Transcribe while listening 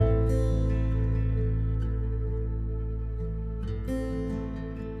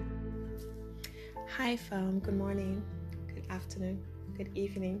Hi, fam. Good morning, good afternoon, good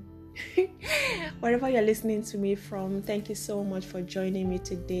evening. Wherever you're listening to me from, thank you so much for joining me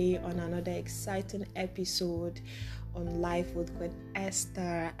today on another exciting episode on Life with Queen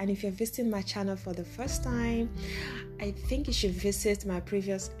Esther. And if you're visiting my channel for the first time, I think you should visit my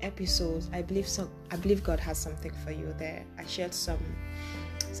previous episodes. I believe God has something for you there. I shared some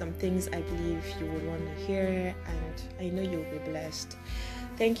things I believe you will want to hear, and I know you'll be blessed.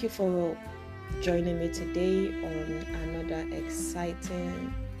 Thank you for joining me today on another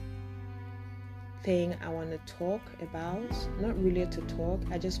exciting thing I want to talk about. Not really to talk,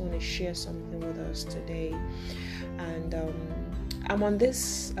 I just want to share something with us today. And I'm on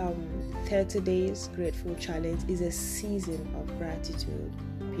this 30 days grateful challenge. Is a season of gratitude,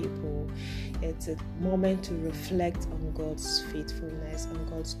 people. It's a moment to reflect on God's faithfulness, on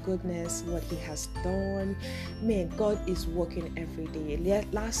God's goodness, what He has done. Man, God is working every day.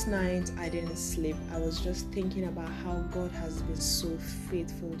 Last night I didn't sleep. I was just thinking about how God has been so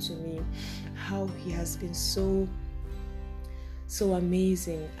faithful to me, how He has been so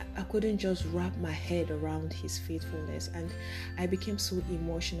amazing. I couldn't just wrap my head around His faithfulness, and I became so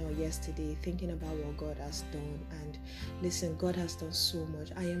emotional yesterday thinking about what God has done. And listen, God has done so much.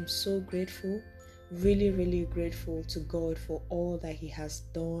 I am so grateful, really grateful to God for all that He has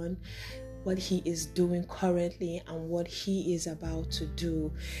done, what He is doing currently, and what He is about to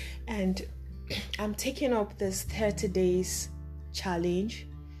do. And I'm taking up this 30 days challenge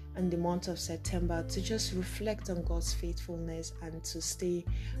in the month of September to just reflect on God's faithfulness and to stay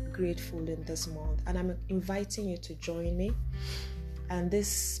grateful in this month. And I'm inviting you to join me. And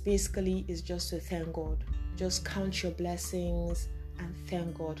this basically is just to thank God. Just count your blessings and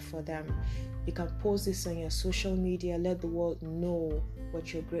thank God for them. You can post this on your social media. Let the world know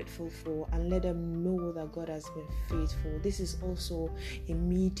what you're grateful for, and let them know that God has been faithful. This is also a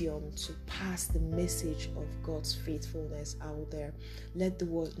medium to pass the message of God's faithfulness out there. Let the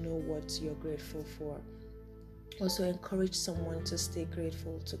world know what you're grateful for. Also encourage someone to stay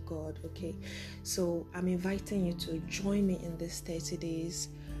grateful to God. Okay, so I'm inviting you to join me in this 30 days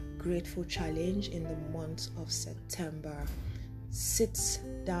grateful challenge in the month of September. Sit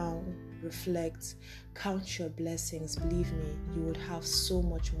down, reflect, count your blessings. Believe me, you would have so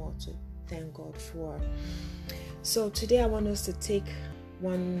much more to thank God for. So today I want us to take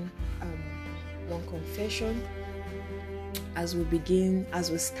one confession as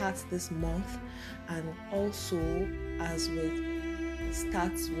we start this month, and also as we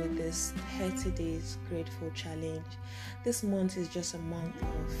start with this 30 days grateful challenge. This month is just a month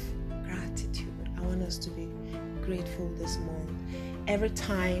of gratitude. I want us to be grateful this month. Every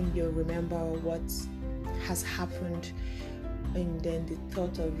time you remember what has happened, and then the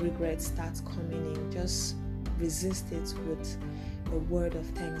thought of regret starts coming in, just resist it with a word of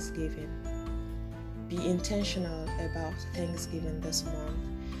thanksgiving. Be intentional about Thanksgiving this month.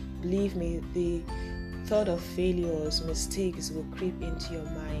 Believe me, the thought of failures, mistakes will creep into your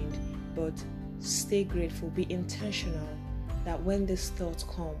mind, but stay grateful. Be intentional that when these thoughts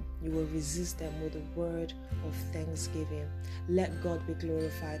come, you will resist them with a word of thanksgiving. Let God be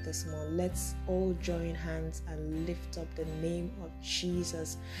glorified this month. Let's all join hands and lift up the name of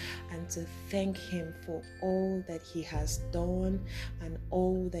Jesus and to thank Him for all that He has done and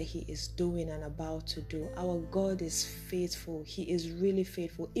all that He is doing and about to do. Our God is faithful. He is really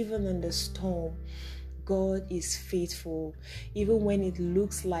faithful. Even in the storm, God is faithful. Even when it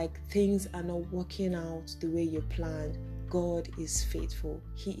looks like things are not working out the way you planned, God is faithful.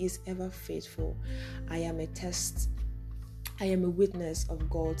 He is ever faithful. I am a witness of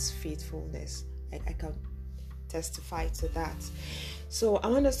God's faithfulness. I can testify to that. So I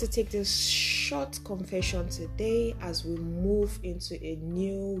want us to take this short confession today as we move into a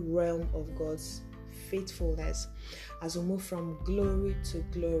new realm of God's faithfulness. As we move from glory to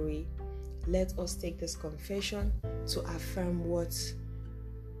glory, let us take this confession to affirm what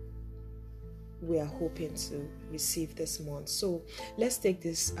we are hoping to receive this month. So let's take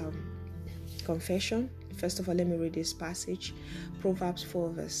this confession. First of all, let me read this passage. Proverbs 4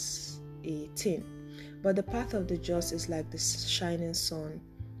 verse 18. But the path of the just is like the shining sun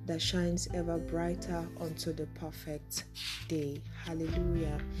that shines ever brighter unto the perfect day.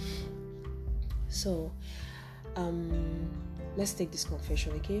 Hallelujah. So let's take this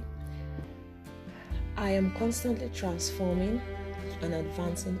confession, okay? I am constantly transforming and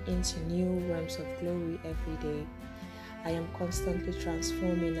advancing into new realms of glory every day. I am constantly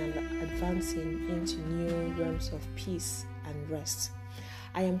transforming and advancing into new realms of peace and rest.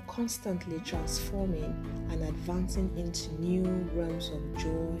 I am constantly transforming and advancing into new realms of joy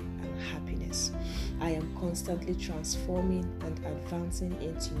and happiness. I am constantly transforming and advancing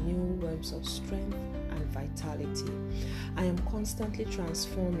into new realms of strength and vitality. I am constantly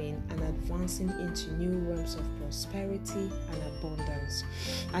transforming and advancing into new realms of prosperity and abundance.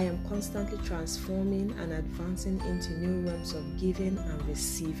 I am constantly transforming and advancing into new realms of giving and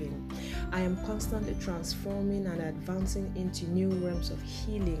receiving. I am constantly transforming and advancing into new realms of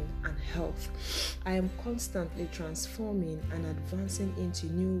healing and health. I am constantly transforming and advancing into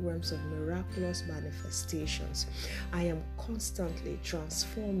new realms of miraculous manifestations. I am constantly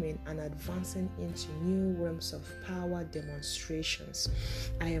transforming and advancing into new realms of power demonstrations.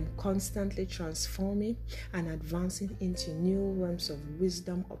 I am constantly transforming and advancing into new realms of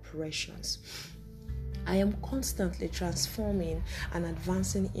wisdom operations. I am constantly transforming and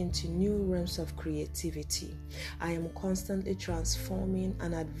advancing into new realms of creativity. I am constantly transforming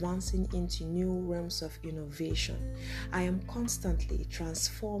and advancing into new realms of innovation. I am constantly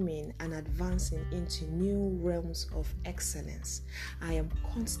transforming and advancing into new realms of excellence. I am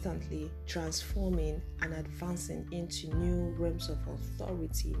constantly transforming and advancing into new realms of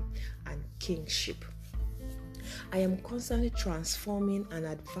authority and kingship. I am constantly transforming and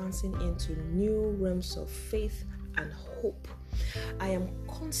advancing into new realms of faith and hope. I am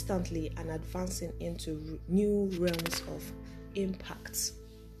constantly and advancing into new realms of impact.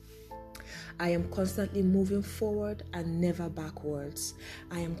 I am constantly moving forward and never backwards.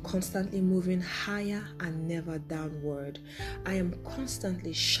 I am constantly moving higher and never downward. I am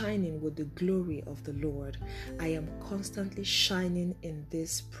constantly shining with the glory of the Lord. I am constantly shining in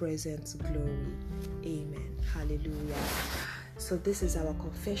this present glory. Amen. Hallelujah. So this is our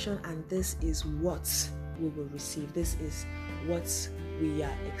confession, and this is what we will receive. This is what we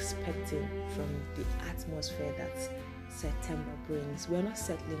are expecting from the atmosphere that September brings. We're not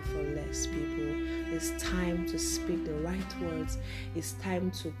settling for less, people. It's time to speak the right words. It's time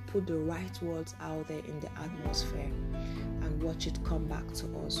to put the right words out there in the atmosphere and watch it come back to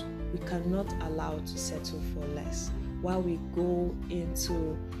us. We cannot allow to settle for less. While we go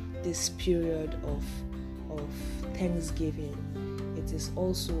into this period of Thanksgiving, it is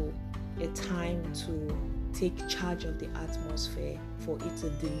also a time to take charge of the atmosphere for it to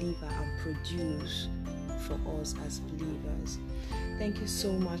deliver and produce for us as believers. Thank you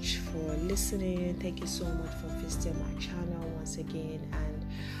so much for listening. Thank you so much for visiting my channel once again, and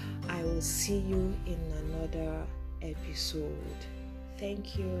I will see you in another episode.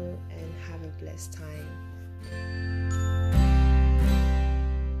 Thank you and have a blessed time.